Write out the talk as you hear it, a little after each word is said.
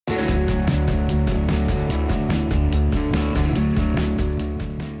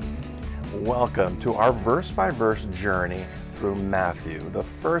welcome to our verse-by-verse journey through Matthew, the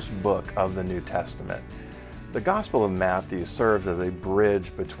first book of the New Testament. The Gospel of Matthew serves as a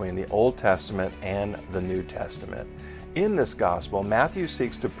bridge between the Old Testament and the New Testament. In this Gospel, Matthew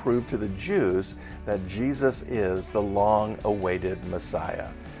seeks to prove to the Jews that Jesus is the long-awaited Messiah.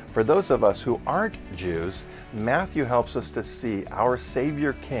 For those of us who aren't Jews, Matthew helps us to see our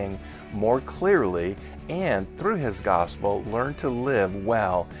Savior King more clearly and, through his gospel, learn to live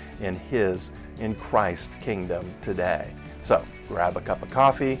well in Christ's kingdom today. So, grab a cup of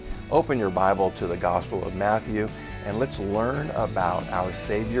coffee, open your Bible to the Gospel of Matthew, and let's learn about our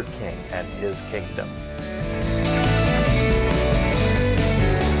Savior King and his kingdom.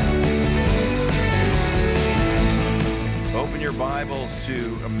 Open your Bibles to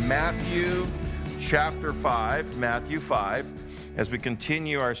Matthew chapter 5, Matthew 5, as we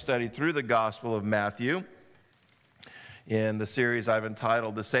continue our study through the Gospel of Matthew in the series I've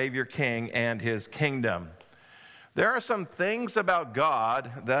entitled The Savior King and His Kingdom. There are some things about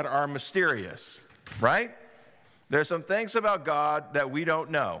God that are mysterious, right? There's some things about God that we don't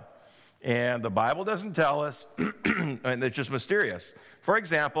know, and the Bible doesn't tell us, and it's just mysterious. For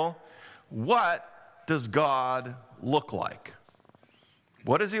example, what does God look like?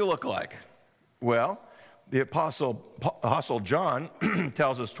 What does he look like? Well, the Apostle John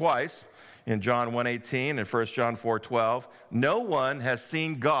tells us twice in John 1:18 and 1 John 4:12, no one has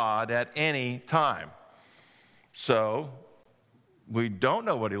seen God at any time. So we don't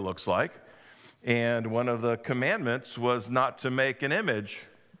know what he looks like, and one of the commandments was not to make an image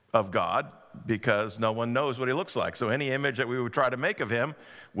of God because no one knows what he looks like. So any image that we would try to make of him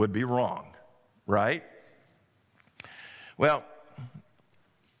would be wrong, right? Well,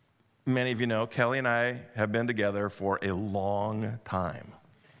 many of you know, Kelly and I have been together for a long time.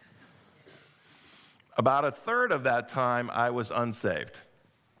 About a third of that time, I was unsaved.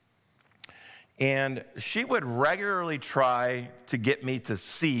 And she would regularly try to get me to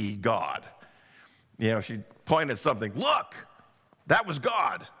see God. You know, she'd point at something, look, that was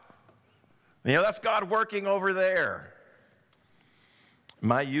God. You know, that's God working over there.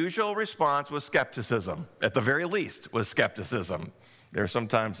 My usual response was skepticism, at the very least was skepticism.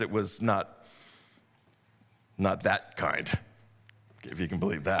 Sometimes it was not that kind, if you can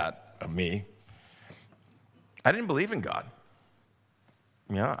believe that, of me. I didn't believe in God.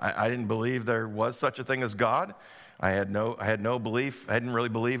 You know, I didn't believe there was such a thing as God. I had no belief. I didn't really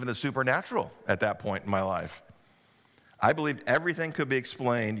believe in the supernatural at that point in my life. I believed everything could be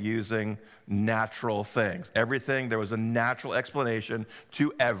explained using natural things. Everything, there was a natural explanation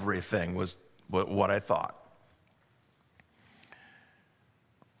to everything was what I thought.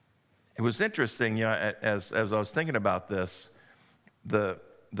 It was interesting, you know, as I was thinking about this, the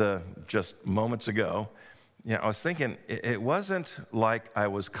just moments ago, you know, I was thinking it wasn't like I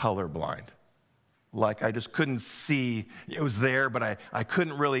was colorblind, like I just couldn't see. It was there, but I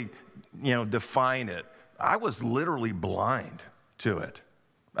couldn't really, you know, define it. I was literally blind to it.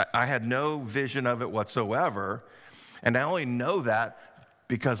 I had no vision of it whatsoever, and I only know that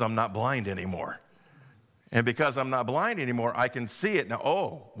because I'm not blind anymore. And because I'm not blind anymore, I can see it now.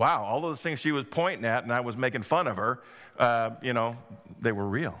 Oh, wow, all those things she was pointing at and I was making fun of her, you know, they were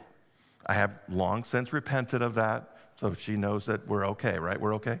real. I have long since repented of that, so she knows that we're okay, right?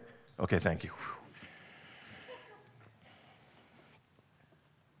 We're okay? Okay, thank you.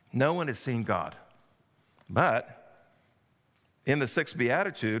 No one has seen God. But in the sixth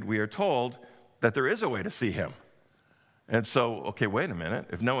beatitude, we are told that there is a way to see him. And so, okay, wait a minute.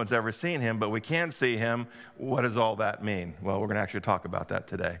 If no one's ever seen him, but we can see him, what does all that mean? Well, we're going to actually talk about that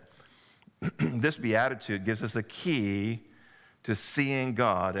today. This beatitude gives us a key to seeing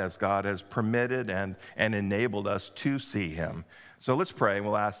God as God has permitted and enabled us to see him. So let's pray, and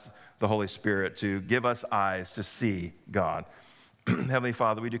we'll ask the Holy Spirit to give us eyes to see God. Heavenly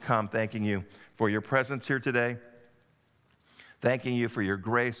Father, we do come thanking you for your presence here today, thanking you for your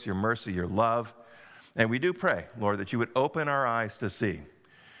grace, your mercy, your love. And we do pray, Lord, that you would open our eyes to see.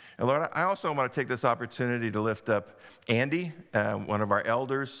 And Lord, I also want to take this opportunity to lift up Andy, one of our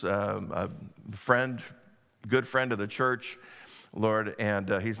elders, a good friend of the church, Lord, and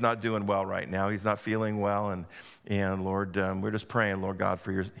he's not doing well right now. He's not feeling well, and Lord, we're just praying, Lord God,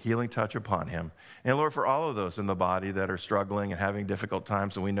 for your healing touch upon him. And Lord, for all of those in the body that are struggling and having difficult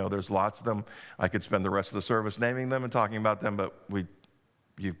times, and we know there's lots of them. I could spend the rest of the service naming them and talking about them, but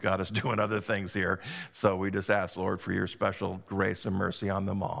you've got us doing other things here. So we just ask, Lord, for your special grace and mercy on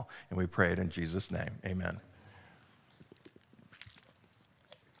them all. And we pray it in Jesus' name. Amen.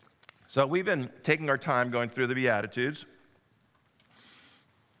 So we've been taking our time going through the Beatitudes.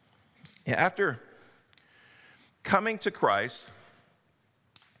 After coming to Christ,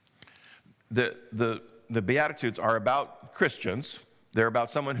 the Beatitudes are about Christians. They're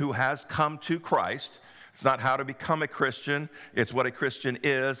about someone who has come to Christ. It's not how to become a Christian. It's what a Christian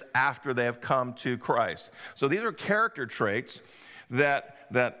is after they have come to Christ. So these are character traits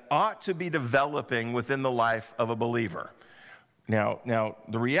that ought to be developing within the life of a believer. Now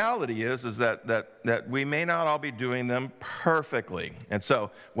the reality is that we may not all be doing them perfectly. And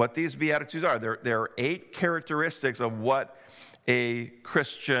so what these Beatitudes are, there are 8 characteristics of what a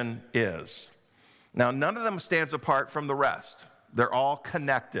Christian is. Now, none of them stands apart from the rest. They're all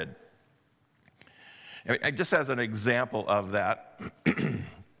connected. Just as an example of that,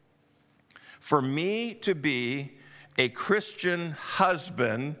 for me to be a Christian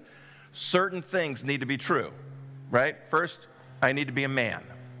husband, certain things need to be true, right? First, I need to be a man,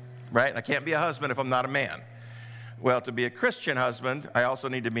 right? I can't be a husband if I'm not a man. Well, to be a Christian husband, I also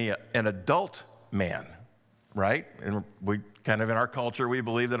need to be an adult man, right? And we kind of, in our culture, we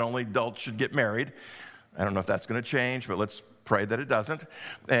believe that only adults should get married. I don't know if that's going to change, but let's pray that it doesn't.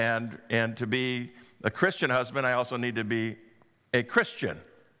 And to be a Christian husband, I also need to be a Christian,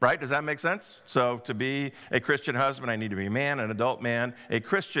 right? Does that make sense? So to be a Christian husband, I need to be a man, an adult man, a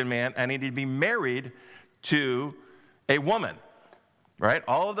Christian man. I need to be married to a woman, right?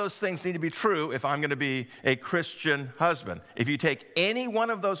 All of those things need to be true if I'm going to be a Christian husband. If you take any one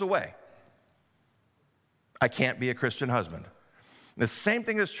of those away, I can't be a Christian husband. The same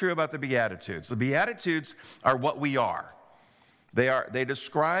thing is true about the Beatitudes. The Beatitudes are what we are. They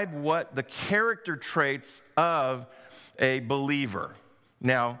describe what the character traits of a believer.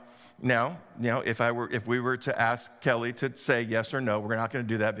 Now, if we were to ask Kelly to say yes or no, we're not going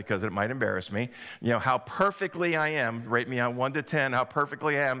to do that because it might embarrass me. How perfectly I am, rate me on 1 to 10, how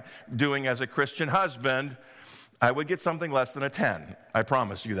perfectly I am doing as a Christian husband, I would get something less than a 10. I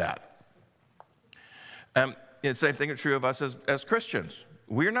promise you that. The same thing is true of us as Christians.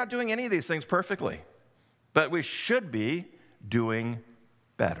 We're not doing any of these things perfectly, but we should be doing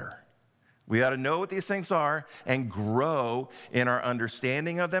better. We ought to know what these things are and grow in our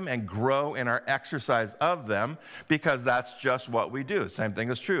understanding of them and grow in our exercise of them, because that's just what we do. The same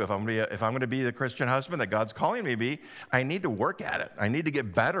thing is true. If I'm going to be the Christian husband that God's calling me to be, I need to work at it. I need to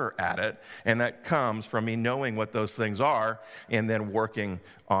get better at it, and that comes from me knowing what those things are and then working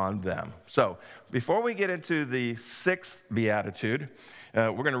on them. So before we get into the 6th beatitude,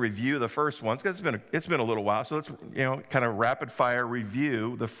 we're going to review the first ones because it's been a little while. So let's kind of rapid fire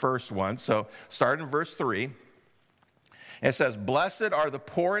review the first one. So start in verse 3. It says, "Blessed are the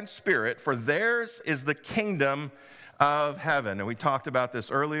poor in spirit, for theirs is the kingdom of heaven." And we talked about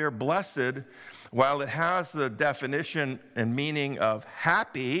this earlier. Blessed, while it has the definition and meaning of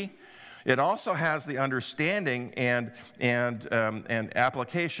happy, it also has the understanding and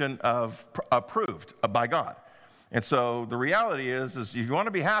application of approved by God. And so the reality is if you want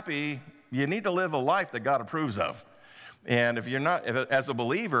to be happy, you need to live a life that God approves of. And as a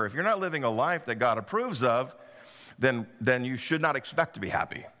believer, if you're not living a life that God approves of, then you should not expect to be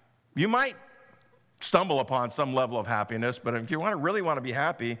happy. You might stumble upon some level of happiness, but if you really want to be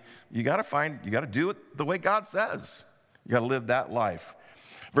happy, you got to do it the way God says. You got to live that life.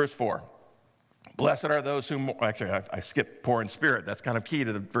 Verse 4. Blessed are those who, actually, I skipped poor in spirit. That's kind of key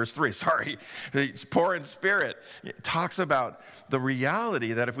to verse 3. Sorry. It's poor in spirit. It talks about the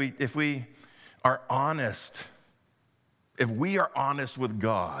reality that if we are honest, if we are honest with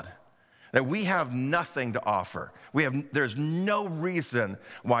God, that we have nothing to offer. There's no reason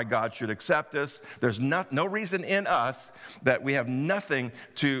why God should accept us. There's no reason in us that we have nothing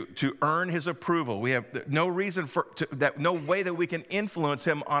to earn his approval. We have no reason no way that we can influence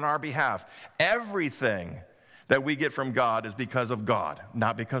him on our behalf. Everything that we get from God is because of God,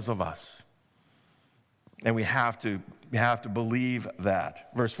 not because of us. And we have to believe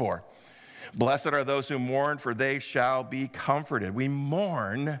that. Verse 4. Blessed are those who mourn, for they shall be comforted. We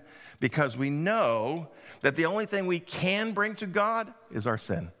mourn because we know that the only thing we can bring to God is our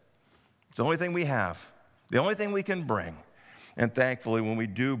sin. It's the only thing we have, the only thing we can bring. And thankfully, when we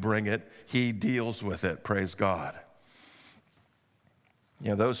do bring it, he deals with it. Praise God.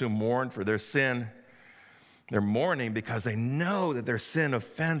 Those who mourn for their sin, they're mourning because they know that their sin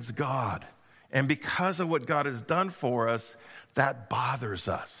offends God. And because of what God has done for us, that bothers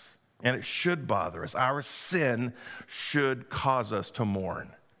us. And it should bother us. Our sin should cause us to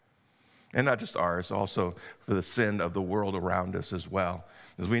mourn. And not just ours, also for the sin of the world around us as well.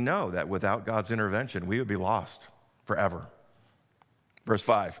 Because we know that without God's intervention, we would be lost forever. Verse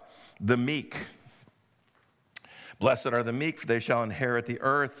 5, the meek. Blessed are the meek, for they shall inherit the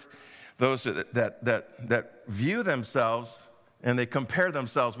earth. Those that view themselves and they compare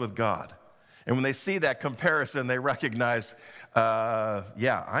themselves with God. And when they see that comparison, they recognize,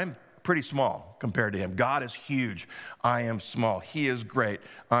 I'm pretty small compared to him. God is huge. I am small. He is great.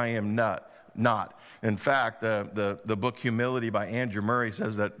 I am not. In fact, the book Humility by Andrew Murray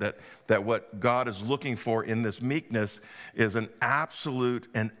says that what God is looking for in this meekness is an absolute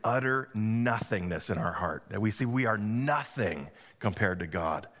and utter nothingness in our heart. That we see we are nothing compared to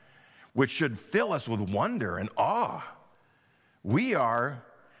God, which should fill us with wonder and awe. We are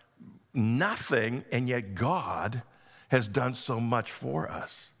nothing, and yet God has done so much for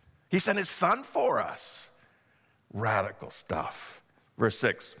us. He sent his son for us. Radical stuff. Verse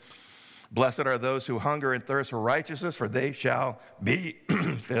 6, blessed are those who hunger and thirst for righteousness, for they shall be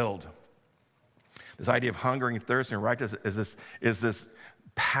filled. This idea of hungering and thirsting for righteousness is this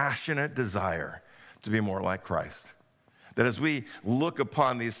passionate desire to be more like Christ. That as we look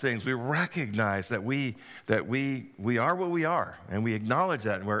upon these things, we recognize that we are what we are, and we acknowledge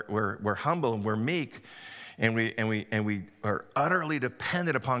that, and we're humble and we're meek, and we are utterly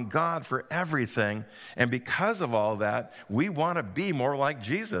dependent upon God for everything. And because of all that, we want to be more like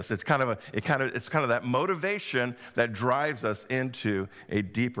Jesus. It's kind of that motivation that drives us into a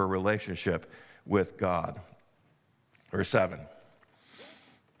deeper relationship with God. Verse 7.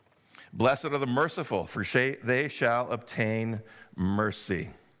 Blessed are the merciful, for they shall obtain mercy.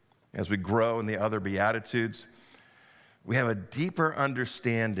 As we grow in the other Beatitudes, we have a deeper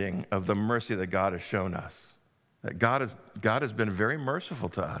understanding of the mercy that God has shown us. That God has been very merciful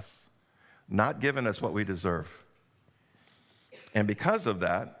to us, not given us what we deserve. And because of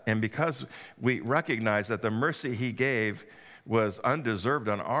that, and because we recognize that the mercy he gave was undeserved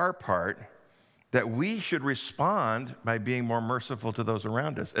on our part, that we should respond by being more merciful to those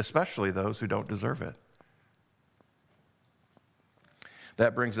around us, especially those who don't deserve it.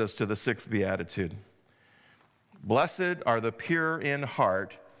 That brings us to the sixth beatitude. Blessed are the pure in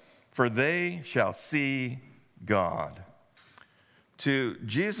heart, for they shall see God. To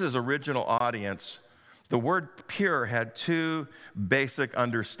Jesus' original audience, the word pure had two basic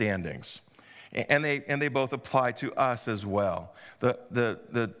understandings, and they both apply to us as well.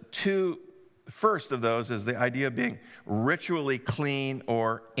 The two first of those is the idea of being ritually clean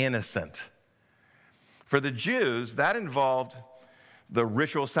or innocent. For the Jews, that involved the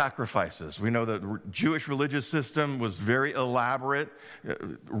ritual sacrifices. We know that the Jewish religious system was very elaborate,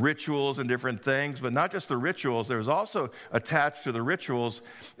 rituals and different things, but not just the rituals. There was also attached to the rituals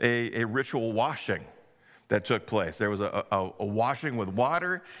a ritual washing that took place. There was a washing with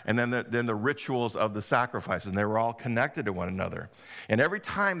water, and then the rituals of the sacrifices, and they were all connected to one another. And every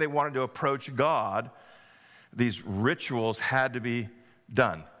time they wanted to approach God, these rituals had to be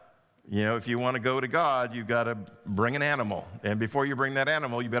done. You know, if you want to go to God, you've got to bring an animal. And before you bring that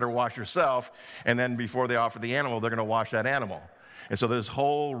animal, you better wash yourself. And then before they offer the animal, they're going to wash that animal. And so there's this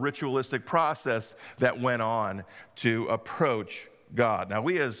whole ritualistic process that went on to approach God. Now,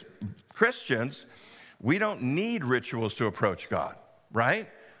 we as Christians, we don't need rituals to approach God, right?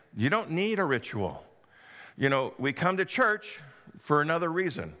 You don't need a ritual. You know, we come to church for another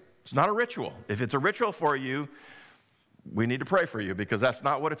reason. It's not a ritual. If it's a ritual for you, we need to pray for you, because that's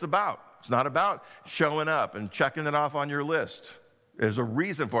not what it's about. It's not about showing up and checking it off on your list. There's a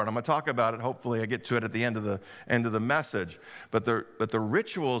reason for it. I'm going to talk about it. Hopefully I get to it at the end of the message. But the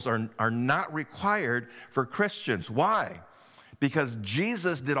rituals are not required for Christians. Why? Because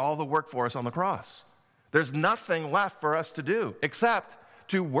Jesus did all the work for us on the cross. There's nothing left for us to do except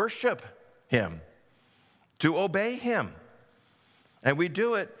to worship him, to obey him. And we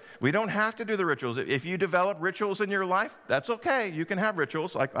do it. We don't have to do the rituals. If you develop rituals in your life, that's okay. You can have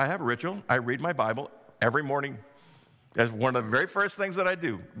rituals. Like I have a ritual. I read my Bible every morning. That's one of the very first things that I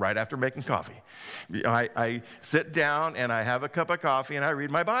do right after making coffee. I sit down and I have a cup of coffee and I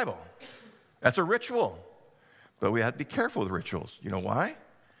read my Bible. That's a ritual. But we have to be careful with rituals. You know why?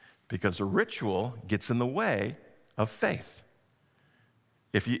 Because a ritual gets in the way of faith.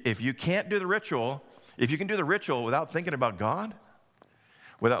 If you can't do the ritual, if you can do the ritual without thinking about God,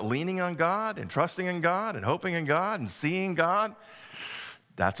 without leaning on God and trusting in God and hoping in God and seeing God,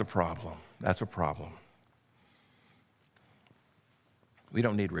 that's a problem. That's a problem. We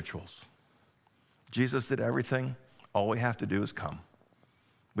don't need rituals. Jesus did everything. All we have to do is come.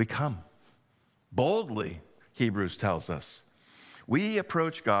 We come. Boldly, Hebrews tells us. We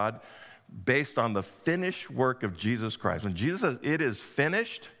approach God based on the finished work of Jesus Christ. When Jesus says, it is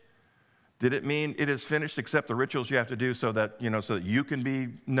finished, did it mean it is finished except the rituals you have to do so that you can be?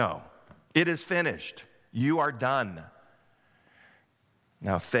 No. It is finished. You are done.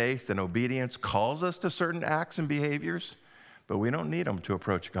 Now, faith and obedience calls us to certain acts and behaviors, but we don't need them to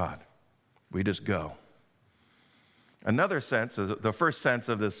approach God. We just go. Another sense, the first sense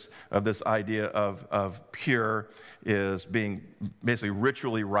of this idea of pure is being basically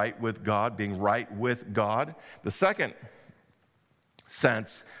ritually right with God, being right with God. The second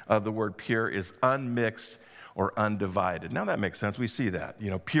sense of the word pure is unmixed or undivided. Now that makes sense. We see that.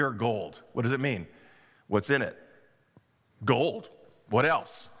 Pure gold. What does it mean? What's in it? Gold. What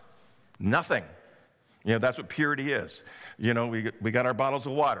else? Nothing. That's what purity is. We got our bottles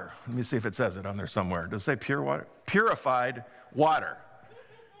of water. Let me see if it says it on there somewhere. Does it say pure water? Purified water.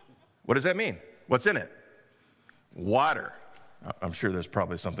 What does that mean? What's in it? Water. I'm sure there's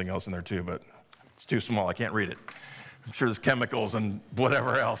probably something else in there too, but it's too small. I can't read it. I'm sure there's chemicals and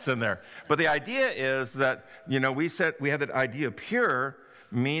whatever else in there. But the idea is that, we had that idea of pure,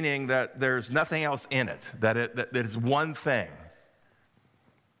 meaning that there's nothing else in it, that it's one thing.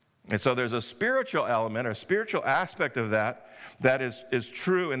 And so there's a spiritual element, a spiritual aspect of that is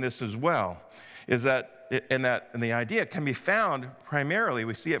true in this as well. And the idea can be found primarily,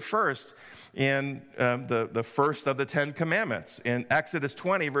 we see it first in the first of the 10 Commandments, in Exodus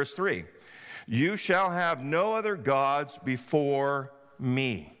 20, verse 3. You shall have no other gods before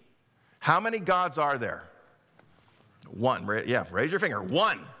me. How many gods are there? One. Yeah, raise your finger.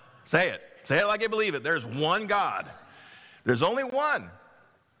 One. Say it. Say it like you believe it. There's one God. There's only one.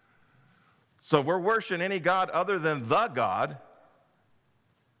 So if we're worshiping any God other than the God,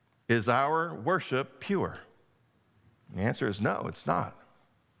 is our worship pure? The answer is no, it's not.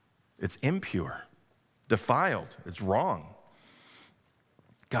 It's impure, defiled, it's wrong.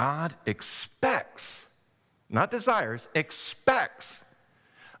 God expects, not desires, expects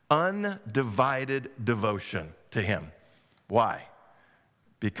undivided devotion to him. Why?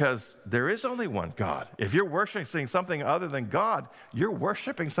 Because there is only one God. If you're worshiping something other than God, you're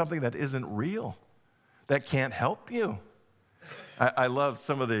worshiping something that isn't real, that can't help you. I love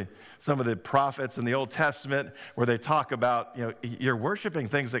some of the prophets in the Old Testament where they talk about, you're worshiping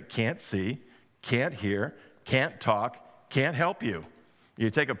things that can't see, can't hear, can't talk, can't help you. You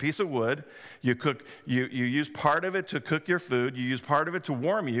take a piece of wood, you use part of it to cook your food, you use part of it to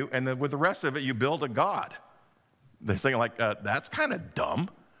warm you, and then with the rest of it, you build a god. They're saying like, that's kind of dumb.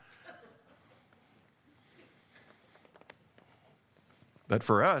 But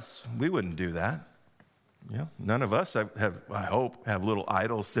for us, we wouldn't do that. None of us I hope, have little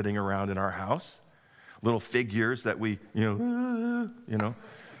idols sitting around in our house, little figures that we,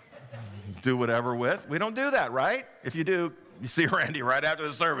 do whatever with. We don't do that, right? If you do, you see Randy right after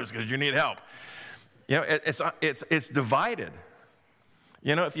the service because you need help. It's divided.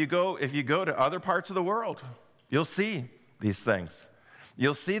 If you go to other parts of the world, you'll see these things.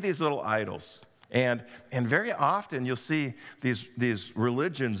 You'll see these little idols. And very often you'll see these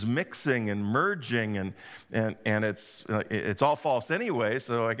religions mixing and merging, and it's all false anyway.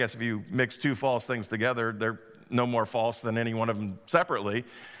 So I guess if you mix two false things together, they're no more false than any one of them separately.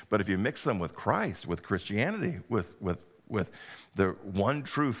 But if you mix them with Christ, with Christianity, with the one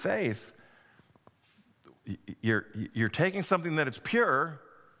true faith, you're taking something that is pure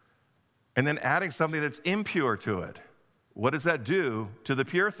and then adding something that's impure to it. What does that do to the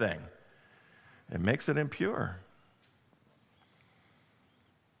pure thing? It makes it impure.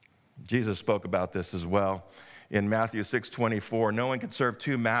 Jesus spoke about this as well in Matthew 6:24. No one can serve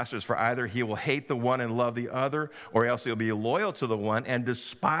two masters, for either he will hate the one and love the other, or else he'll be loyal to the one and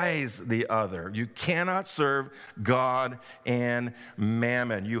despise the other. You cannot serve God and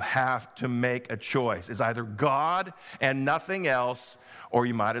mammon. You have to make a choice. It's either God and nothing else, or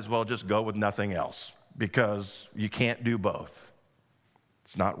you might as well just go with nothing else, because you can't do both.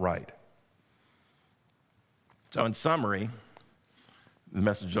 It's not right. So in summary, the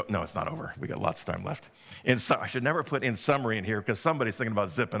message, no, it's not over. We got lots of time left. I should never put in summary in here because somebody's thinking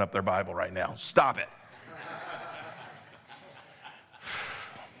about zipping up their Bible right now. Stop it.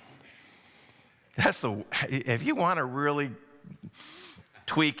 If you want to really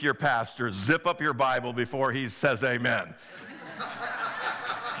tweak your pastor, zip up your Bible before he says amen.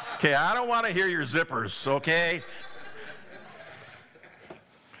 Okay, I don't want to hear your zippers, okay?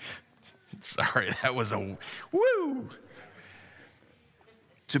 Sorry, that was a woo.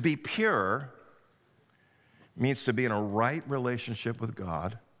 To be pure means to be in a right relationship with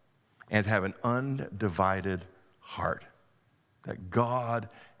God and to have an undivided heart. That God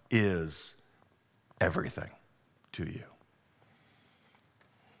is everything to you.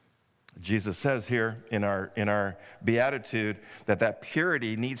 Jesus says here in our beatitude that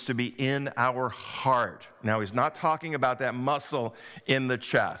purity needs to be in our heart. Now, he's not talking about that muscle in the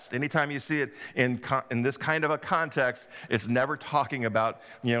chest. Anytime you see it in this kind of a context, it's never talking about,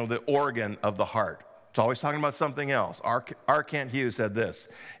 the organ of the heart. It's always talking about something else. R. Kent Hughes said this: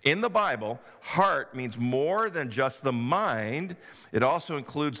 in the Bible, heart means more than just the mind. It also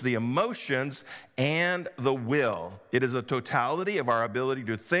includes the emotions and the will. It is a totality of our ability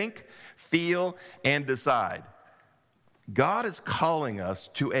to think, feel, and decide. God is calling us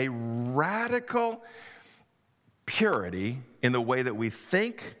to a radical purity in the way that we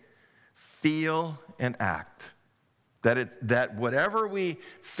think, feel, and act. That whatever we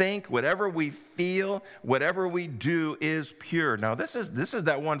think, whatever we feel, whatever we do is pure. Now, this is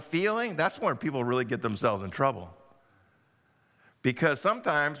that one feeling. That's where people really get themselves in trouble. Because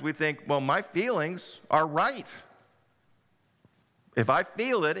sometimes we think, well, my feelings are right. If I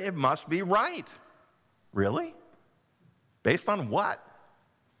feel it, it must be right. Really? Based on what?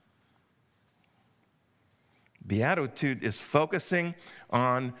 Beatitude is focusing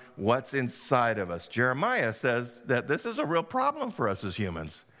on what's inside of us. Jeremiah says that this is a real problem for us as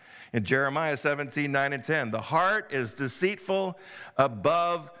humans. In Jeremiah 17:9-10, the heart is deceitful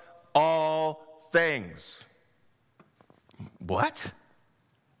above all things. What?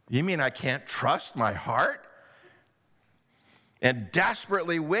 You mean I can't trust my heart? And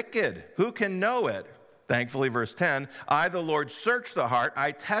desperately wicked. Who can know it? Thankfully, verse 10, I, the Lord, search the heart,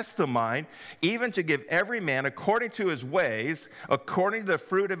 I test the mind, even to give every man according to his ways, according to the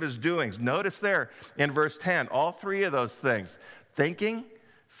fruit of his doings. Notice there in verse 10, all three of those things: thinking,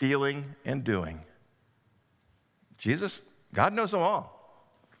 feeling, and doing. God knows them all.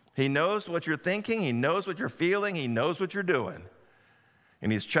 He knows what you're thinking, he knows what you're feeling, he knows what you're doing.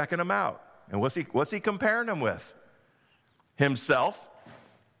 And he's checking them out. And what's he comparing them with? Himself.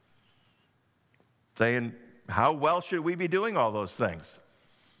 Saying, how well should we be doing all those things?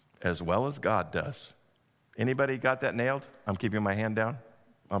 As well as God does. Anybody got that nailed? I'm keeping my hand down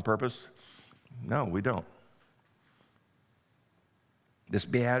on purpose. No, we don't. This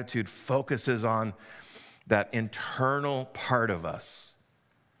beatitude focuses on that internal part of us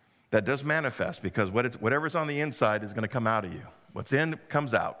that does manifest, because whatever's on the inside is going to come out of you. What's in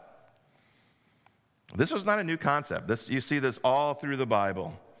comes out. This was not a new concept. You see this all through the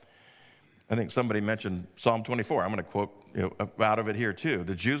Bible. I think somebody mentioned Psalm 24. I'm going to quote out of it here too.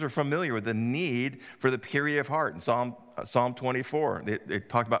 The Jews are familiar with the need for the purity of heart. In Psalm 24, they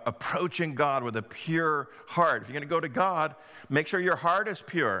talk about approaching God with a pure heart. If you're going to go to God, make sure your heart is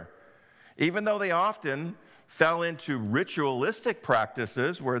pure. Even though they often fell into ritualistic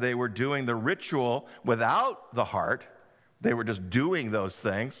practices where they were doing the ritual without the heart, they were just doing those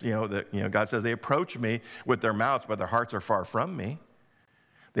things. God says they approach me with their mouths, but their hearts are far from me.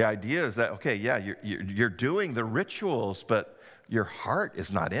 The idea is that, okay, yeah, you're doing the rituals, but your heart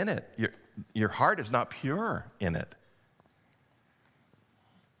is not in it. Your heart is not pure in it.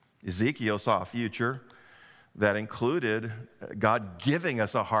 Ezekiel saw a future that included God giving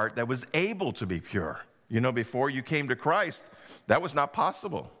us a heart that was able to be pure. Before you came to Christ, that was not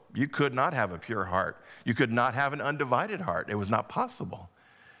possible. You could not have a pure heart. You could not have an undivided heart. It was not possible.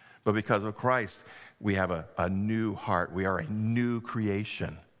 But because of Christ, we have a new heart. We are a new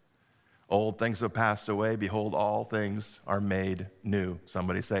creation. Old things have passed away. Behold, all things are made new.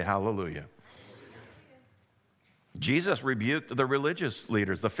 Somebody say hallelujah. Jesus rebuked the religious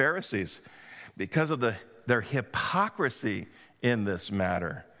leaders, the Pharisees, because of their hypocrisy in this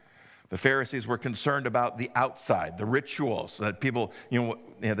matter. The Pharisees were concerned about the outside, the rituals, that people,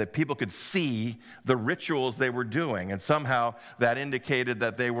 that people could see the rituals they were doing, and somehow that indicated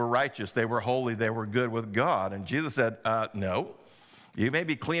that they were righteous, they were holy, they were good with God. And Jesus said, no, you may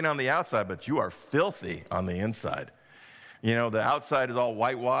be clean on the outside, but you are filthy on the inside. The outside is all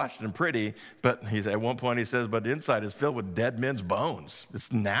whitewashed and pretty, but at one point he says, but the inside is filled with dead men's bones. It's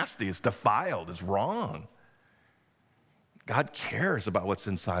nasty, it's defiled, it's wrong. God cares about what's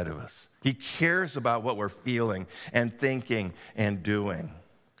inside of us. He cares about what we're feeling and thinking and doing.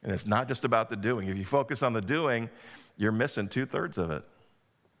 And it's not just about the doing. If you focus on the doing, you're missing 2/3 of it.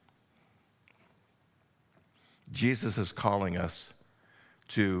 Jesus is calling us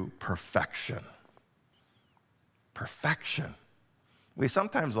to perfection. Perfection. We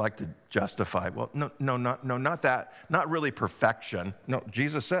sometimes like to justify, well, no, not that, not really perfection. No,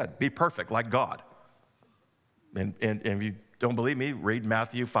 Jesus said, be perfect like God. And if you don't believe me, read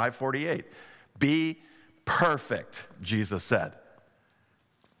Matthew 5:48. Be perfect, Jesus said.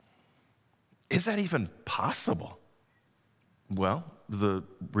 Is that even possible? Well, the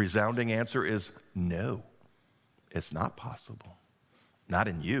resounding answer is no. It's not possible. Not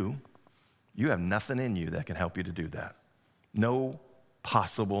in you. You have nothing in you that can help you to do that. No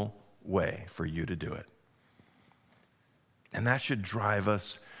possible way for you to do it. And that should drive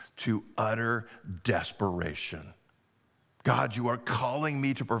us to utter desperation. God, you are calling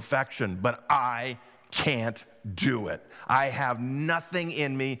me to perfection, but I can't do it. I have nothing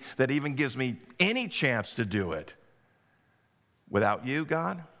in me that even gives me any chance to do it. Without you,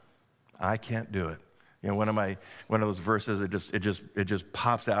 God, I can't do it. You know, one of those verses, it just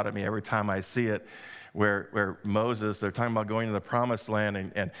pops out at me every time I see it, where Moses, they're talking about going to the promised land,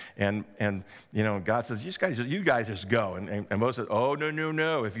 and you know, God says, you guys just go. And Moses says, oh,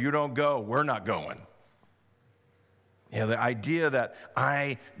 no, if you don't go, we're not going. You know, the idea that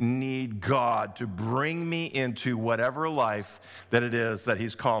I need God to bring me into whatever life that it is that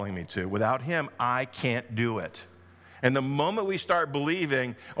he's calling me to. Without him, I can't do it. And the moment we start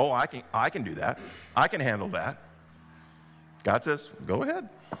believing, oh, I can do that, I can handle that, God says, go ahead.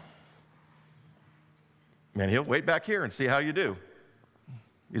 And he'll wait back here and see how you do.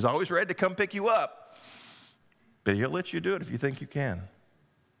 He's always ready to come pick you up, but he'll let you do it if you think you can.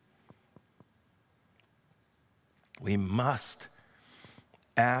 We must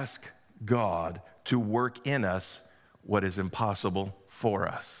ask God to work in us what is impossible for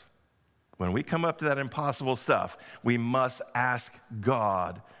us. When we come up to that impossible stuff, we must ask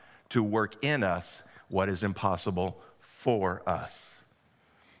God to work in us what is impossible for us.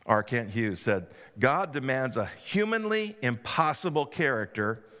 R. Kent Hughes said, God demands a humanly impossible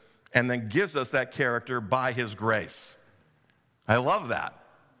character and then gives us that character by his grace. I love that.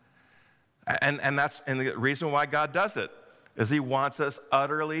 And the reason why God does it is he wants us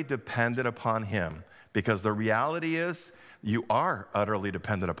utterly dependent upon him. Because the reality is you are utterly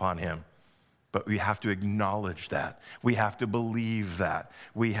dependent upon him. But we have to acknowledge that. We have to believe that.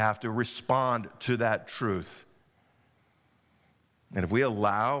 We have to respond to that truth. And if we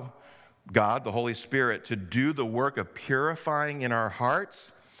allow God, the Holy Spirit, to do the work of purifying in our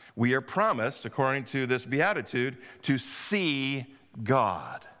hearts, we are promised, according to this beatitude, to see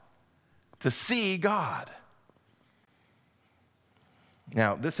God. To see God.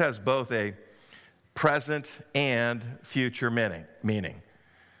 Now, this has both a present and future meaning.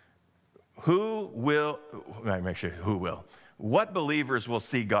 Who will? What believers will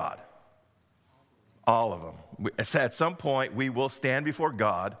see God? All of them. At some point, we will stand before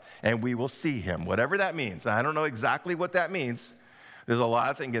God and we will see him, whatever that means. I don't know exactly what that means. There's a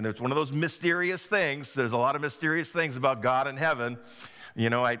lot of things, and it's one of those mysterious things. There's a lot of mysterious things about God in heaven. You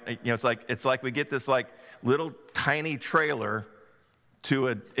know, it's like we get this like little tiny trailer to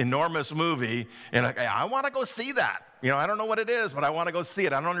an enormous movie, and I want to go see that. You know, I don't know what it is, but I want to go see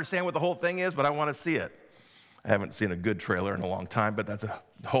it. I don't understand what the whole thing is, but I want to see it. I haven't seen a good trailer in a long time, but that's a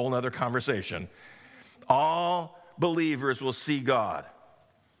whole other conversation. All believers will see God.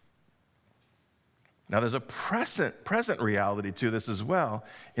 Now, there's a present reality to this as well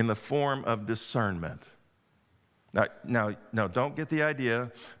in the form of discernment. Now, don't get the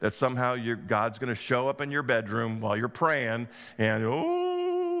idea that somehow God's going to show up in your bedroom while you're praying and,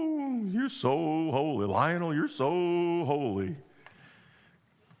 oh, you're so holy. Lionel, you're so holy.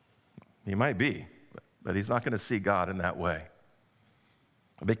 He might be, but he's not going to see God in that way.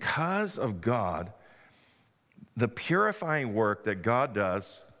 Because of God, the purifying work that God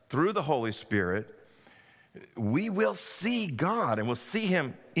does through the Holy Spirit, we will see God, and we'll see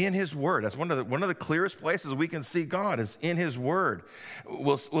him in his word. That's one of the clearest places we can see God is in his word.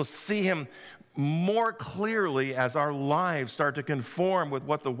 We'll see him more clearly as our lives start to conform with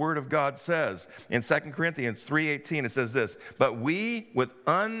what the word of God says. In 2 Corinthians 3:18, it says this, but we with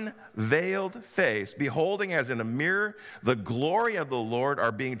unveiled face, beholding as in a mirror the glory of the Lord,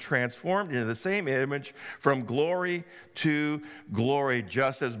 are being transformed into the same image from glory to glory,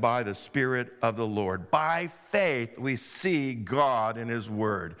 just as by the Spirit of the Lord. By faith, we see God in his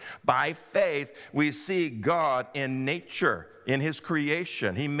word. By faith, we see God in nature, in his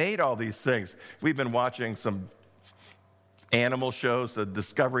creation. He made all these things. We've been watching some animal shows, the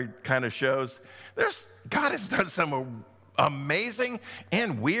Discovery kind of shows. God has done some amazing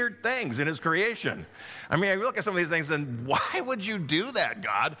and weird things in his creation. I mean, I look at some of these things and why would you do that,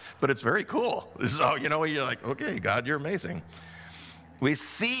 God? But it's very cool. So, you're like, okay, God, you're amazing. We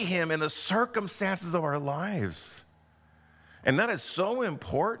see him in the circumstances of our lives. And that is so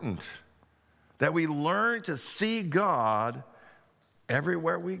important that we learn to see God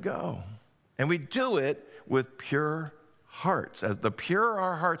everywhere we go. And we do it with pure hearts. As the purer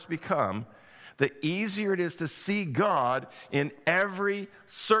our hearts become, the easier it is to see God in every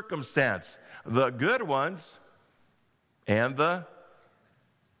circumstance. The good ones and the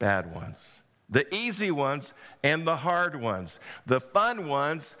bad ones. The easy ones and the hard ones. The fun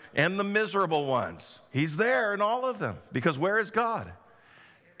ones and the miserable ones. He's there in all of them. Because where is God?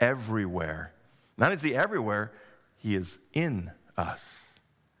 Everywhere. Not only is he everywhere, he is in us.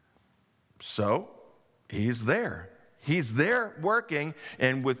 So, he's there. He's there working,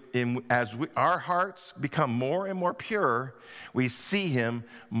 and our hearts become more and more pure, we see him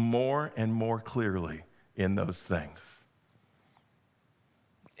more and more clearly in those things.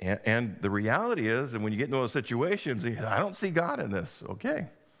 And the reality is, and when you get into those situations, I don't see God in this. Okay,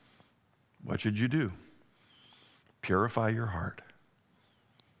 what should you do? Purify your heart.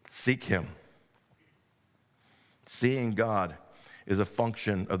 Seek him. Seeing God is a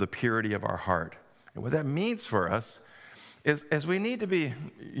function of the purity of our heart. And what that means for us is we need to be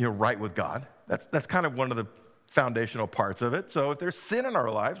right with God. That's kind of one of the foundational parts of it. So if there's sin in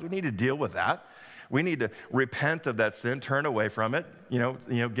our lives, we need to deal with that. We need to repent of that sin, turn away from it,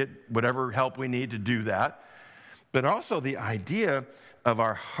 get whatever help we need to do that. But also the idea of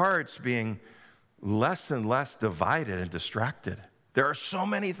our hearts being less and less divided and distracted. There are so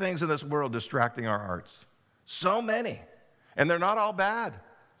many things in this world distracting our hearts. So many. And they're not all bad.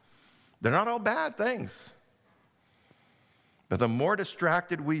 They're not all bad things. But the more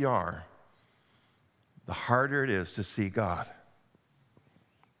distracted we are, the harder it is to see God.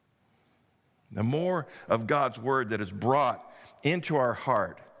 The more of God's word that is brought into our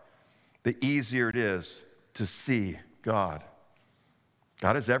heart, the easier it is to see God.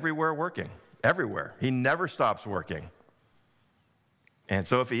 God is everywhere working, everywhere. He never stops working. And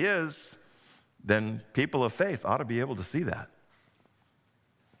so if he is, then people of faith ought to be able to see that.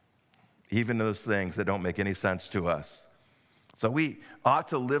 Even those things that don't make any sense to us. So we ought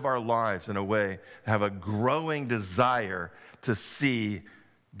to live our lives in a way, have a growing desire to see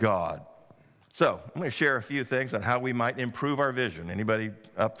God. So I'm going to share a few things on how we might improve our vision. Anybody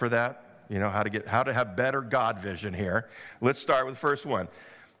up for that? How to have better God vision here. Let's start with the first one.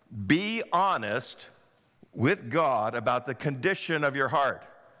 Be honest with God about the condition of your heart.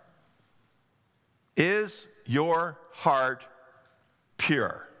 Is your heart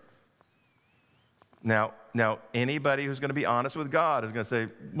pure? Now, anybody who's going to be honest with God is going to say,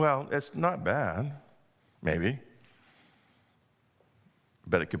 well, it's not bad, maybe,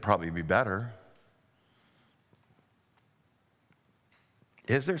 but it could probably be better.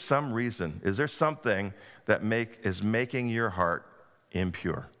 Is there some reason? Is there something that is making your heart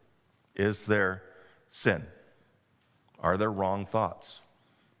impure? Is there sin? Are there wrong thoughts?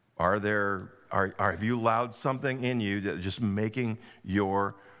 Have you allowed something in you that's just making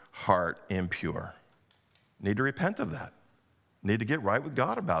your heart impure? Need to repent of that. Need to get right with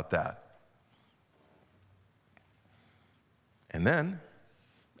God about that. And then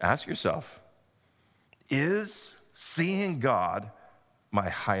ask yourself, is seeing God my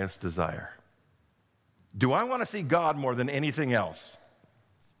highest desire? Do I want to see God more than anything else?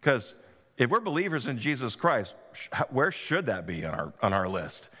 Because if we're believers in Jesus Christ, where should that be on our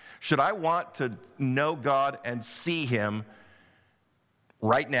list? Should I want to know God and see him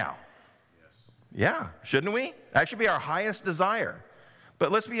right now? Yeah, shouldn't we? That should be our highest desire. But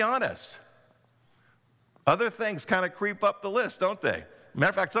let's be honest. Other things kind of creep up the list, don't they? Matter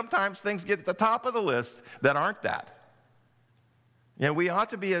of fact, sometimes things get at the top of the list that aren't that. We ought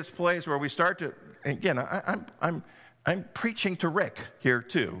to be at this place where we start to, again, I'm preaching to Rick here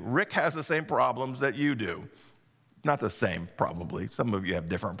too. Rick has the same problems that you do. Not the same, probably. Some of you have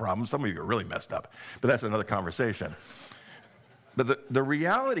different problems. Some of you are really messed up. But that's another conversation. But the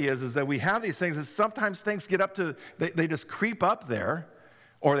reality is that we have these things, and sometimes things get up to, they just creep up there,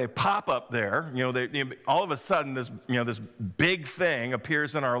 or they pop up there. All of a sudden, this big thing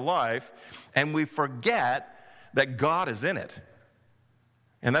appears in our life, and we forget that God is in it.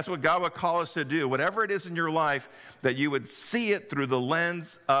 And that's what God would call us to do. Whatever it is in your life, that you would see it through the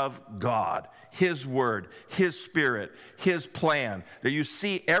lens of God, his word, his spirit, his plan, that you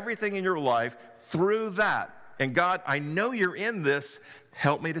see everything in your life through that. And God, I know you're in this.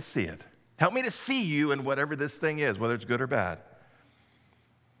 Help me to see it. Help me to see you in whatever this thing is, whether it's good or bad.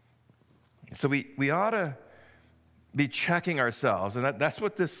 So we ought to be checking ourselves, and that's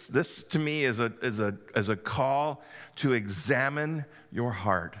what this to me is a call to examine your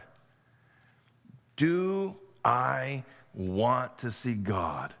heart. Do I want to see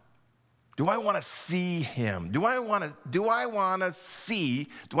God? Do I want to see him? Do I want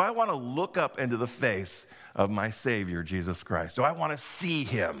to look up into the face of my Savior, Jesus Christ? Do I want to see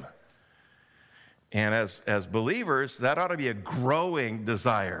him? And as believers, that ought to be a growing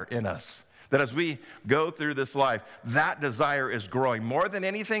desire in us. That as we go through this life, that desire is growing. More than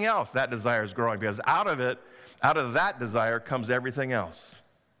anything else, that desire is growing, because out of that desire comes everything else.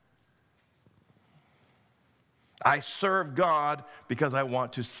 I serve God because I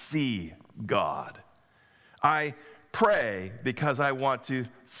want to see God. I pray because I want to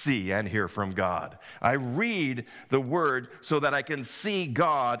see and hear from God. I read the Word so that I can see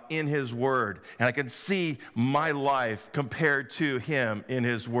God in His Word, and I can see my life compared to Him in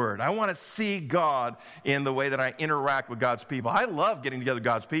His Word. I want to see God in the way that I interact with God's people. I love getting together with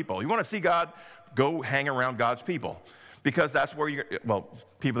God's people. You want to see God? Go hang around God's people, because that's where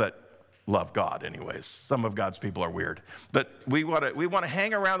people that love God anyways. Some of God's people are weird. But we want to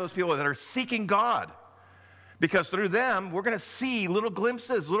hang around those people that are seeking God, because through them, we're going to see little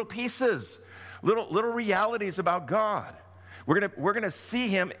glimpses, little pieces, little realities about God. We're going to see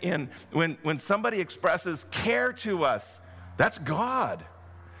Him when somebody expresses care to us. That's God.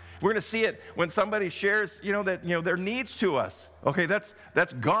 We're going to see it when somebody shares, their needs to us. Okay, that's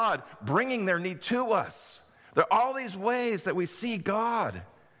God bringing their need to us. There are all these ways that we see God.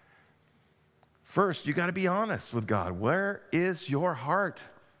 First, you got to be honest with God. Where is your heart?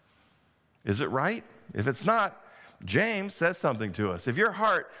 Is it right? If it's not, James says something to us. If your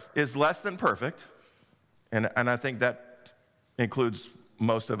heart is less than perfect, and I think that includes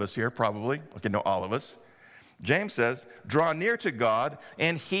most of us here, probably, okay, no, all of us. James says, draw near to God,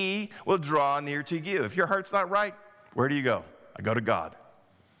 and He will draw near to you. If your heart's not right, where do you go? I go to God,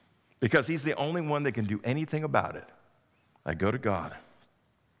 because He's the only one that can do anything about it. I go to God.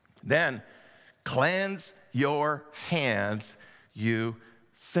 Then, cleanse your hands, you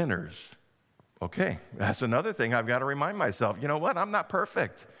sinners. Okay, that's another thing I've got to remind myself. You know what? I'm not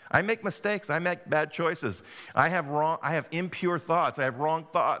perfect. I make mistakes. I make bad choices. I have impure thoughts. I have wrong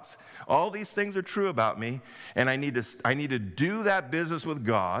thoughts. All these things are true about me, and I need to do that business with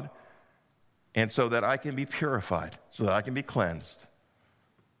God, and so that I can be purified, so that I can be cleansed.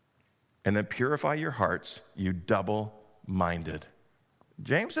 And then purify your hearts, you double-minded.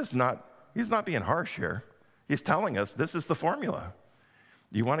 James he's not being harsh here. He's telling us this is the formula.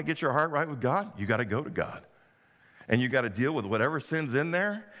 You want to get your heart right with God? You got to go to God. And you got to deal with whatever sin's in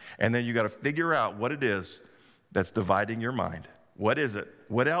there, and then you got to figure out what it is that's dividing your mind. What is it?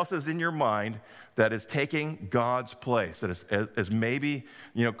 What else is in your mind that is taking God's place, that is maybe,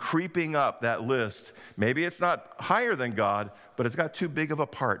 creeping up that list? Maybe it's not higher than God, but it's got too big of a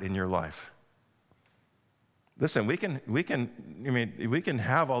part in your life. Listen, we can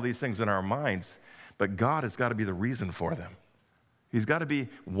have all these things in our minds, but God has got to be the reason for them. He's got to be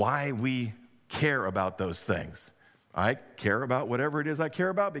why we care about those things. I care about whatever it is I care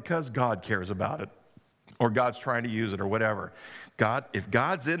about because God cares about it, or God's trying to use it, or whatever. If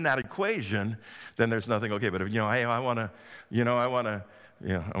God's in that equation, then there's nothing okay. But if I want to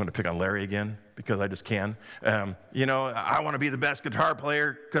pick on Larry again because I just can. I want to be the best guitar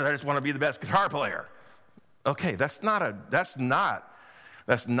player because I just want to be the best guitar player. Okay, that's not a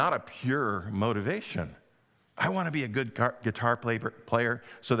pure motivation. I want to be a good guitar player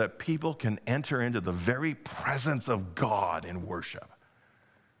so that people can enter into the very presence of God in worship.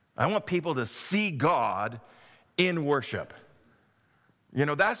 I want people to see God in worship.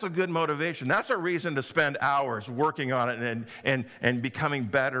 That's a good motivation. That's a reason to spend hours working on it and becoming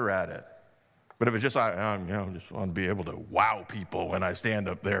better at it. But if it's just, I just want to be able to wow people when I stand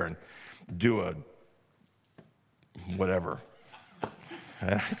up there and do a whatever.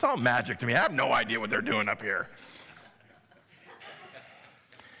 It's all magic to me. I have no idea what they're doing up here.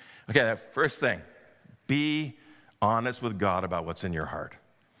 Okay, that first thing, be honest with God about what's in your heart.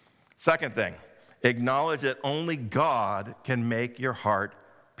 Second thing, acknowledge that only God can make your heart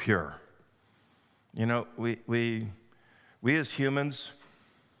pure. We as humans,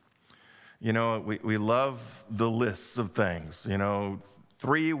 we love the lists of things.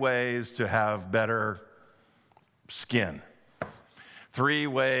 3 ways to have better skin. 3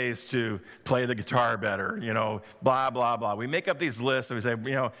 ways to play the guitar better, blah, blah, blah. We make up these lists and we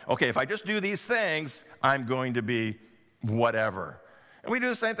say, okay, if I just do these things, I'm going to be whatever. And we do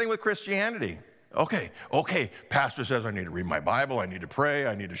the same thing with Christianity. Okay, pastor says I need to read my Bible, I need to pray,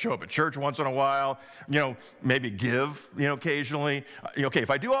 I need to show up at church once in a while, maybe give, occasionally. Okay,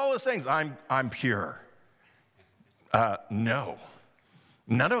 if I do all those things, I'm pure. No,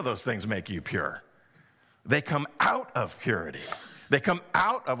 none of those things make you pure. They come out of purity. They come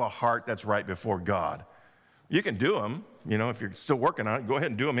out of a heart that's right before God. You can do them, if you're still working on it, go ahead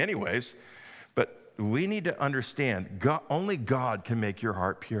and do them anyways. But we need to understand, only God can make your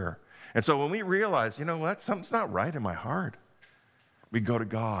heart pure. And so when we realize, something's not right in my heart, we go to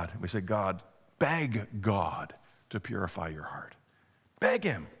God. We say, God, beg God to purify your heart. Beg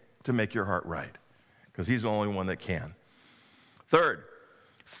Him to make your heart right, because He's the only one that can. Third,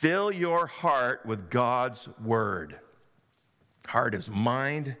 fill your heart with God's word. Heart is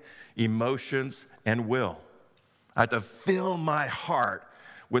mind, emotions, and will. I have to fill my heart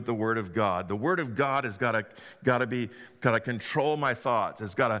with the Word of God. The Word of God has got to control my thoughts.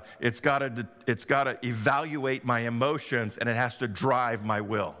 It's got to evaluate my emotions, and it has to drive my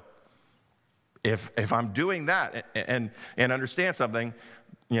will. If I'm doing that and understand something,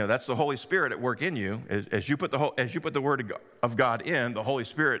 that's the Holy Spirit at work in you. As you put the Word of God in, the Holy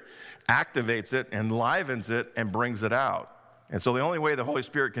Spirit activates it, enlivens it, and brings it out. And so the only way the Holy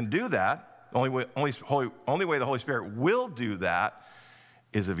Spirit can do that, only way the Holy Spirit will do that,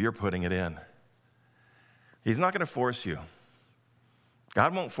 is if you're putting it in. He's not going to force you.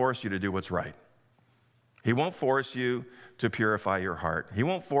 God won't force you to do what's right. He won't force you to purify your heart. He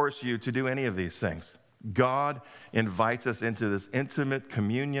won't force you to do any of these things. God invites us into this intimate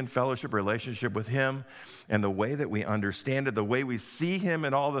communion, fellowship, relationship with Him. And the way that we understand it, the way we see Him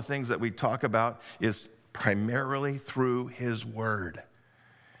and all the things that we talk about is primarily through His Word.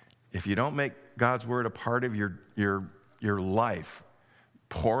 If you don't make God's Word a part of your life,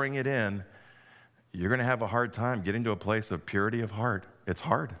 pouring it in, you're going to have a hard time getting to a place of purity of heart. It's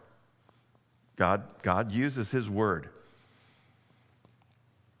hard. God uses His Word.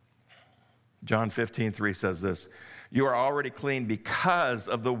 John 15:3 says this, "You are already clean because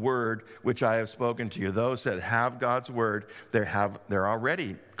of the word which I have spoken to you." Those that have God's Word, they're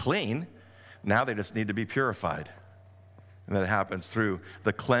already clean. Now they just need to be purified. And that happens through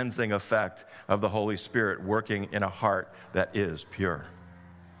the cleansing effect of the Holy Spirit working in a heart that is pure.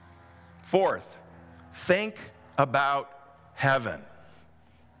 Fourth, think about heaven.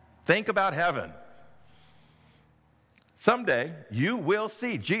 Think about heaven. Someday, you will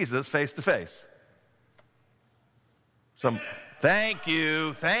see Jesus face to face. Thank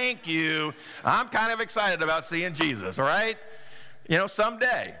you. I'm kind of excited about seeing Jesus, all right?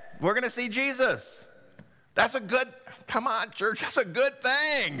 Someday, we're going to see Jesus. Come on, church, that's a good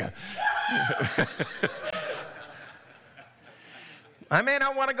thing. I may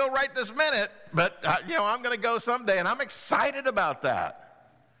not want to go right this minute, but, I'm going to go someday, and I'm excited about that.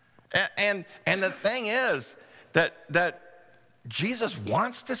 And the thing is, that Jesus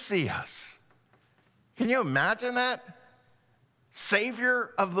wants to see us. Can you imagine that?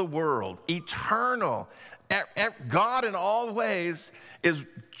 Savior of the world, eternal. God in all ways is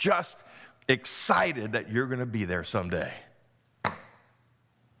just excited that you're going to be there someday.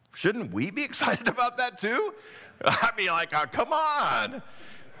 Shouldn't we be excited about that too? I'd be like, oh, come on,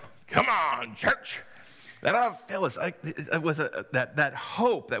 church. That ought to fill us with that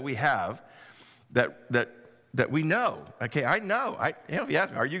hope that we have, that we know. Okay, I know. If you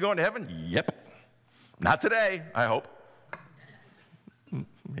ask, are you going to heaven? Yep. Not today, I hope.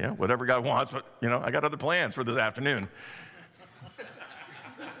 Whatever God wants, but, I got other plans for this afternoon.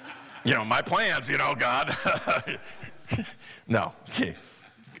 My plans, God. No, okay.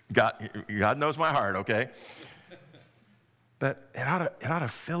 God knows my heart, okay? But it ought to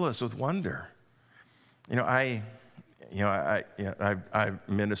fill us with wonder. I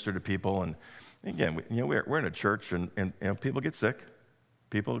minister to people, and again, we're in a church, and people get sick.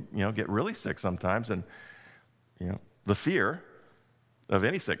 People, get really sick sometimes, and the fear of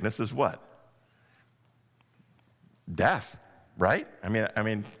any sickness is what? Death, right? I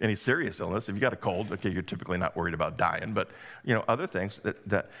mean, any serious illness. If you got a cold, okay, you're typically not worried about dying, but other things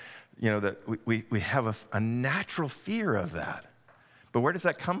that we have a natural fear of that. But where does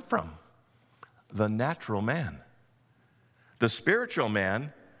that come from? The natural man. The spiritual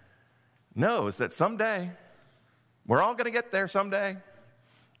man knows that someday, we're all going to get there someday,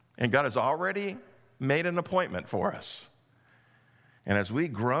 and God has already made an appointment for us. And as we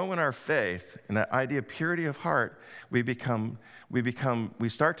grow in our faith and that idea of purity of heart, we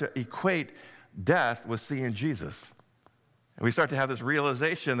start to equate death with seeing Jesus. And we start to have this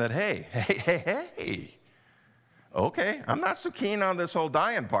realization that, hey, okay, I'm not so keen on this whole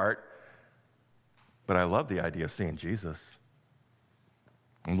dying part, but I love the idea of seeing Jesus.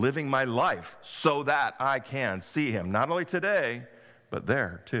 I'm living my life so that I can see Him, not only today, but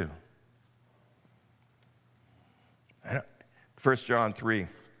there too. 1 John 3,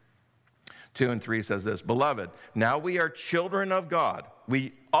 2 and 3 says this, "Beloved, now we are children of God."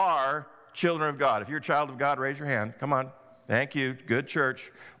 We are children of God. If you're a child of God, raise your hand. Come on. Thank you. Good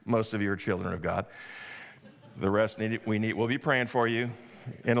church. Most of you are children of God. The rest we'll be praying for you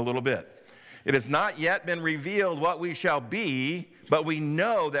in a little bit. "It has not yet been revealed what we shall be, but we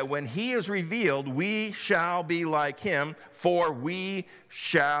know that when He is revealed, we shall be like Him, for we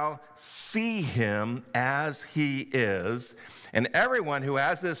shall see Him as He is. And everyone who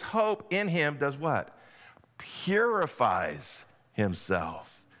has this hope in Him does what? Purifies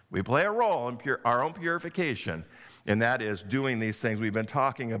himself." We play a role in our own purification, and that is doing these things we've been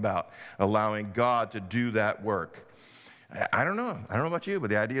talking about, allowing God to do that work. I don't know. I don't know about you, but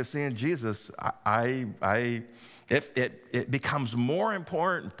the idea of seeing Jesus, it becomes more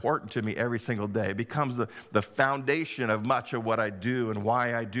important to me every single day. It becomes the foundation of much of what I do and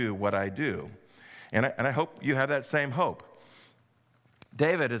why I do what I do. And I hope you have that same hope.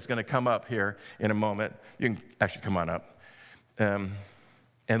 David is going to come up here in a moment. You can actually come on up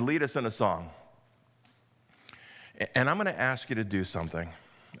and lead us in a song. And I'm going to ask you to do something.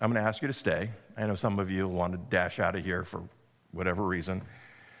 I'm going to ask you to stay. I know some of you will want to dash out of here for whatever reason.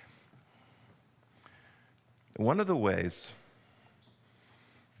 One of the ways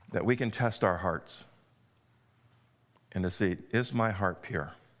that we can test our hearts and to see, is my heart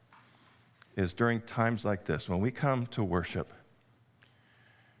pure, is during times like this, when we come to worship.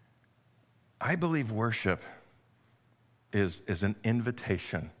 I believe worship is an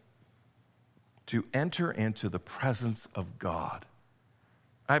invitation to enter into the presence of God.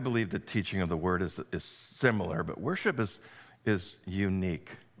 I believe the teaching of the word is similar, but worship is unique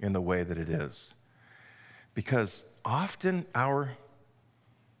in the way that it is. Because often our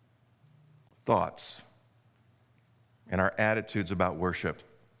thoughts and our attitudes about worship,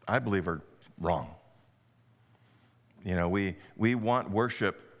 I believe, are wrong. You know, we want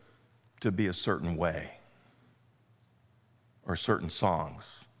worship to be a certain way, or certain songs,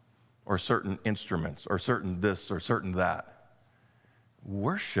 or certain instruments, or certain this, or certain that.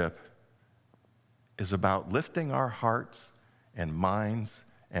 Worship is about lifting our hearts and minds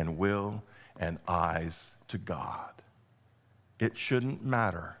and will and eyes to God. It shouldn't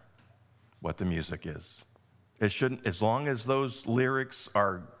matter what the music is. It shouldn't, as long as those lyrics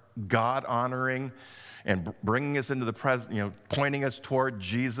are God-honoring and bringing us into the present, pointing us toward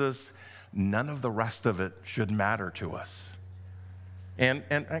Jesus, none of the rest of it should matter to us. And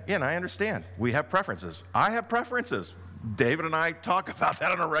again, I understand. We have preferences. I have preferences. David and I talk about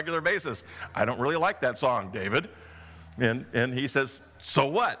that on a regular basis. I don't really like that song, David. And he says, so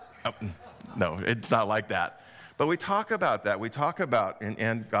what? No, it's not like that. But we talk about that. We talk about,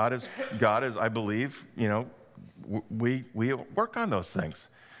 and God is, I believe, we work on those things.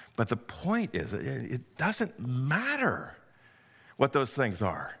 But the point is, it doesn't matter what those things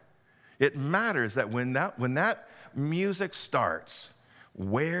are. It matters that when that music starts,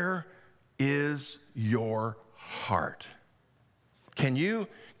 where is your heart? Can you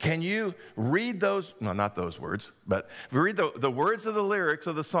read those, no, not those words, but read the words of the lyrics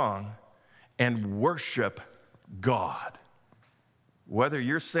of the song and worship God? Whether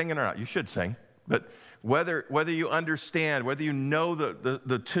you're singing or not, you should sing, but whether you understand, whether you know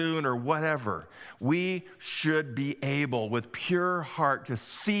the tune or whatever, we should be able with pure heart to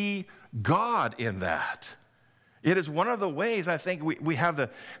see God in that. It is one of the ways I think we have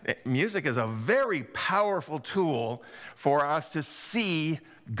music is a very powerful tool for us to see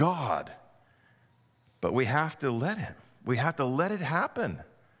God. But we have to let Him. We have to let it happen.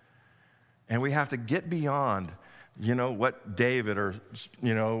 And we have to get beyond, what David or,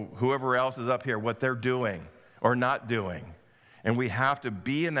 whoever else is up here, what they're doing or not doing. And we have to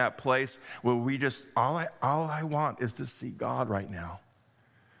be in that place where we just, all I want is to see God right now.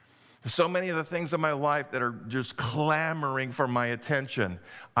 So many of the things in my life that are just clamoring for my attention,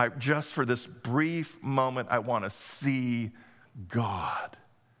 just for this brief moment, I want to see God.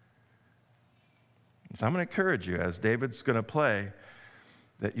 So I'm going to encourage you, as David's going to play,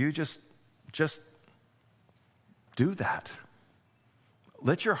 that you just do that.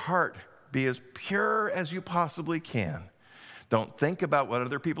 Let your heart be as pure as you possibly can. Don't think about what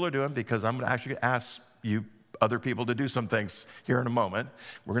other people are doing, because I'm going to actually ask you other people to do some things here in a moment.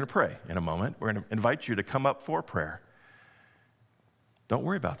 We're going to pray in a moment. We're going to invite you to come up for prayer. Don't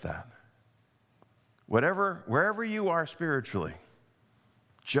worry about that. Wherever you are spiritually,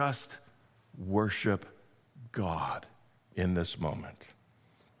 just worship God in this moment.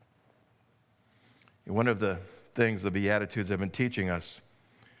 One of the things the Beatitudes have been teaching us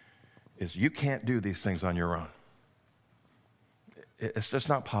is you can't do these things on your own. It's just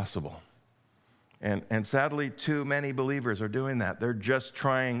not possible. And sadly, too many believers are doing that. They're just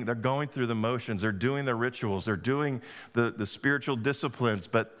they're going through the motions, they're doing the rituals, they're doing the spiritual disciplines,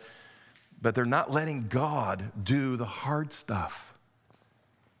 but they're not letting God do the hard stuff.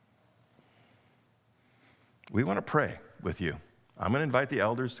 We want to pray with you. I'm going to invite the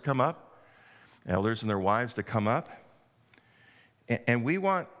elders to come up, elders and their wives to come up. And we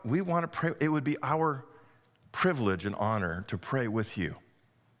want to pray. It would be our privilege and honor to pray with you.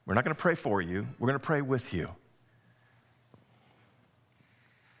 We're not going to pray for you. We're going to pray with you.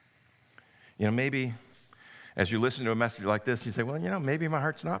 Maybe as you listen to a message like this, you say, well, maybe my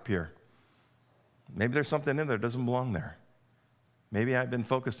heart's not pure. Maybe there's something in there that doesn't belong there. Maybe I've been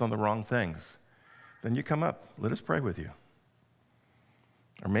focused on the wrong things. Then you come up. Let us pray with you.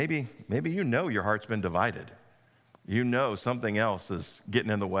 Or maybe you know your heart's been divided. You know something else is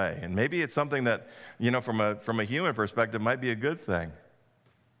getting in the way. And maybe it's something that, from a human perspective might be a good thing.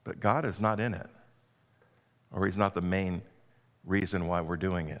 But God is not in it. Or he's not the main reason why we're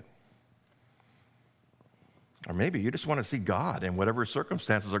doing it. Or maybe you just want to see God in whatever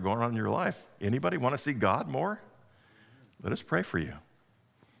circumstances are going on in your life. Anybody want to see God more? Let us pray for you.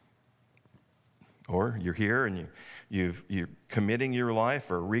 Or you're here and you're committing your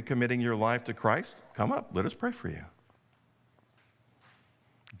life or recommitting your life to Christ. Come up. Let us pray for you.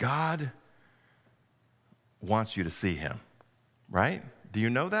 God wants you to see him, right? Do you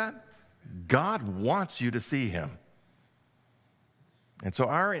know that? God wants you to see him. And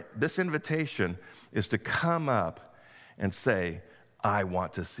so this invitation is to come up and say, I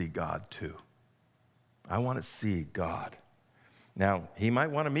want to see God too. I want to see God. Now, he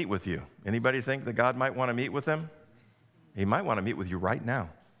might want to meet with you. Anybody think that God might want to meet with him? He might want to meet with you right now.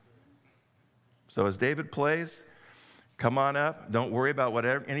 So as David plays, come on up. Don't worry about what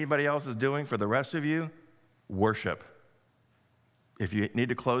anybody else is doing. For the rest of you, worship. If you need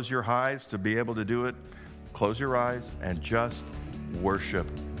to close your eyes to be able to do it, close your eyes and just worship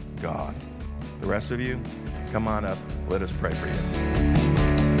God. The rest of you, come on up. Let us pray for you.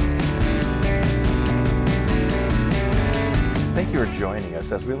 Thank you for joining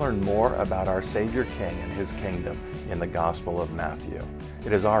us as we learn more about our Savior King and his kingdom in the Gospel of Matthew.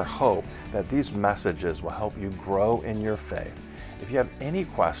 It is our hope that these messages will help you grow in your faith. If you have any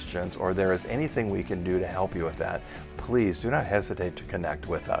questions or there is anything we can do to help you with that, please do not hesitate to connect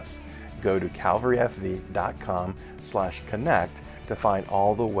with us. Go to calvaryfv.com/connect to find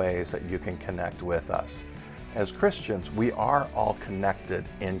all the ways that you can connect with us. As Christians, we are all connected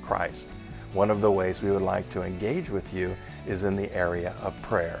in Christ. One of the ways we would like to engage with you is in the area of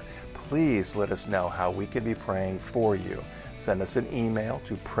prayer. Please let us know how we can be praying for you. Send us an email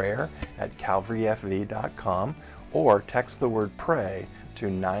to prayer@calvaryfv.com or text the word pray to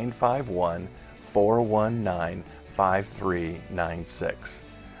 951-419-5396.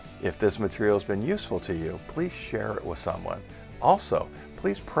 If this material has been useful to you, please share it with someone. Also,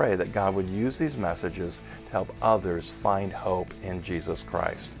 please pray that God would use these messages to help others find hope in Jesus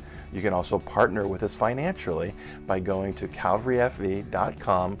Christ. You can also partner with us financially by going to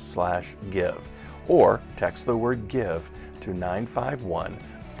calvaryfv.com/give or text the word give to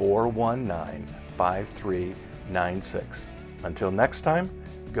 951-419-5396. Until next time,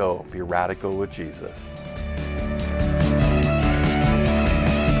 go be radical with Jesus.